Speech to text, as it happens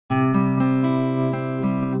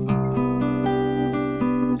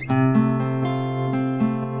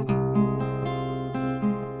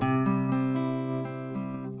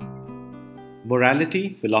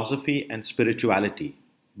Morality, Philosophy and Spirituality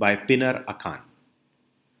by Pinar Akan.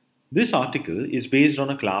 This article is based on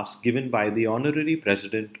a class given by the Honorary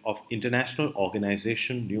President of International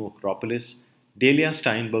Organization New Acropolis, Delia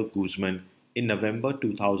Steinberg Guzman, in November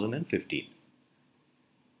 2015.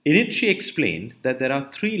 In it, she explained that there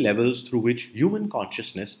are three levels through which human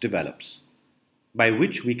consciousness develops, by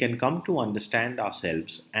which we can come to understand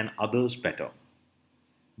ourselves and others better.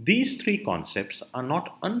 These three concepts are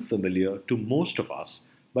not unfamiliar to most of us,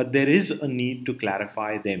 but there is a need to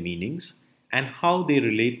clarify their meanings and how they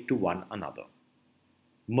relate to one another.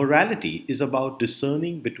 Morality is about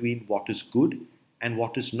discerning between what is good and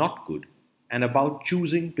what is not good, and about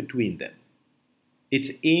choosing between them. Its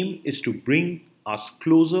aim is to bring us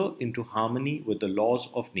closer into harmony with the laws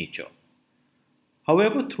of nature.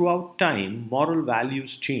 However, throughout time, moral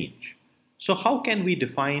values change. So how can we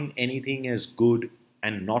define anything as good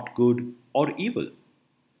and not good or evil?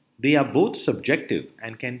 They are both subjective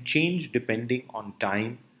and can change depending on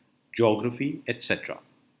time, geography, etc.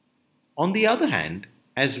 On the other hand,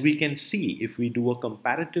 as we can see if we do a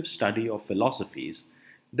comparative study of philosophies,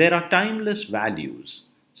 there are timeless values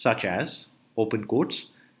such as, open quotes,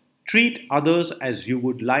 treat others as you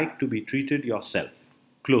would like to be treated yourself,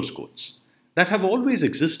 close quotes, that have always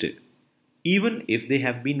existed, even if they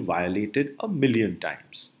have been violated a million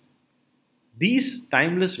times. These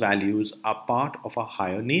timeless values are part of our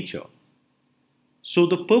higher nature. So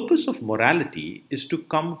the purpose of morality is to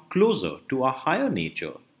come closer to our higher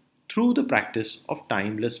nature through the practice of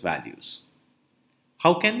timeless values.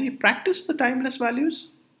 How can we practice the timeless values?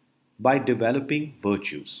 By developing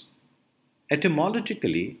virtues.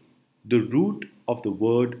 Etymologically, the root of the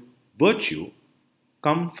word virtue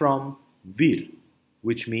comes from vir,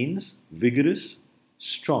 which means vigorous,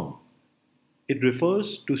 strong. It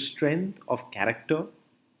refers to strength of character,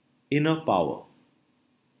 inner power.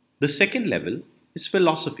 The second level is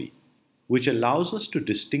philosophy, which allows us to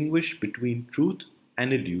distinguish between truth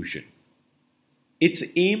and illusion. Its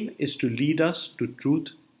aim is to lead us to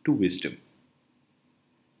truth, to wisdom.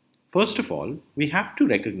 First of all, we have to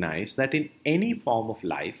recognize that in any form of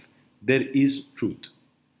life, there is truth.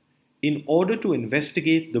 In order to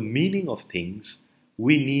investigate the meaning of things,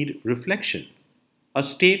 we need reflection, a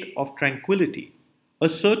state of tranquility, a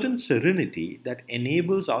certain serenity that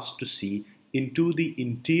enables us to see into the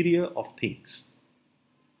interior of things.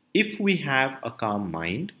 If we have a calm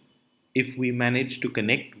mind, if we manage to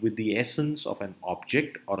connect with the essence of an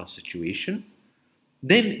object or a situation,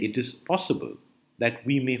 then it is possible that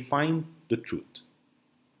we may find the truth.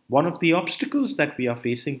 One of the obstacles that we are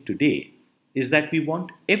facing today is that we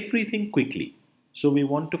want everything quickly, so we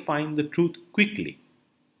want to find the truth quickly.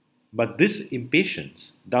 But this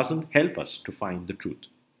impatience doesn't help us to find the truth.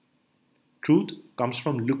 Truth comes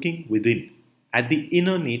from looking within, at the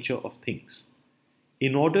inner nature of things.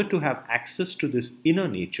 In order to have access to this inner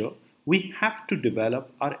nature, we have to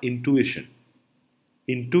develop our intuition.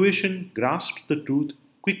 Intuition grasps the truth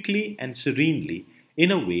quickly and serenely in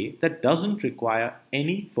a way that doesn't require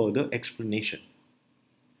any further explanation.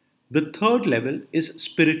 The third level is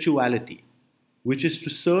spirituality, which is to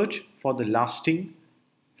search for the lasting,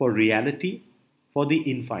 for reality, for the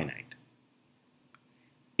infinite.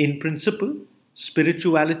 In principle,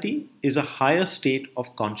 spirituality is a higher state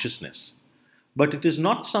of consciousness, but it is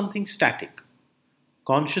not something static.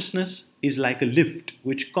 Consciousness is like a lift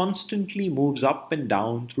which constantly moves up and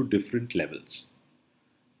down through different levels.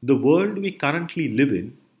 The world we currently live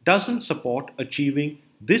in doesn't support achieving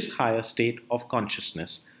this higher state of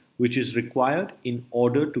consciousness, which is required in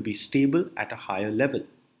order to be stable at a higher level.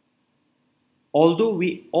 Although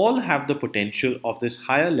we all have the potential of this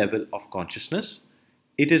higher level of consciousness,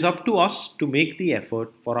 it is up to us to make the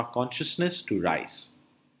effort for our consciousness to rise.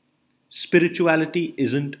 Spirituality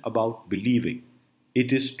isn't about believing,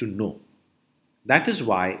 it is to know. That is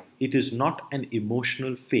why it is not an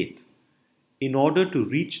emotional faith. In order to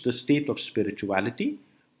reach the state of spirituality,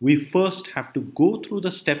 we first have to go through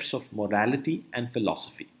the steps of morality and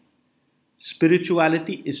philosophy.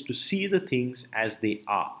 Spirituality is to see the things as they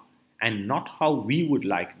are, and not how we would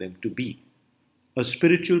like them to be. A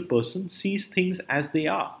spiritual person sees things as they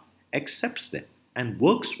are, accepts them, and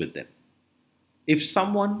works with them. If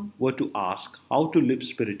someone were to ask how to live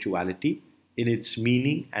spirituality in its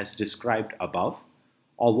meaning as described above,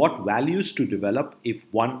 or what values to develop if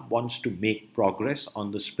one wants to make progress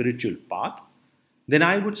on the spiritual path, then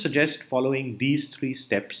I would suggest following these three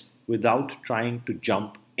steps without trying to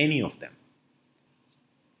jump any of them.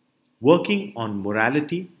 Working on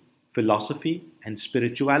morality, philosophy, and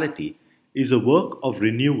spirituality is a work of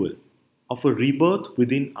renewal, of a rebirth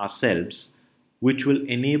within ourselves, which will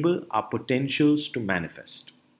enable our potentials to manifest.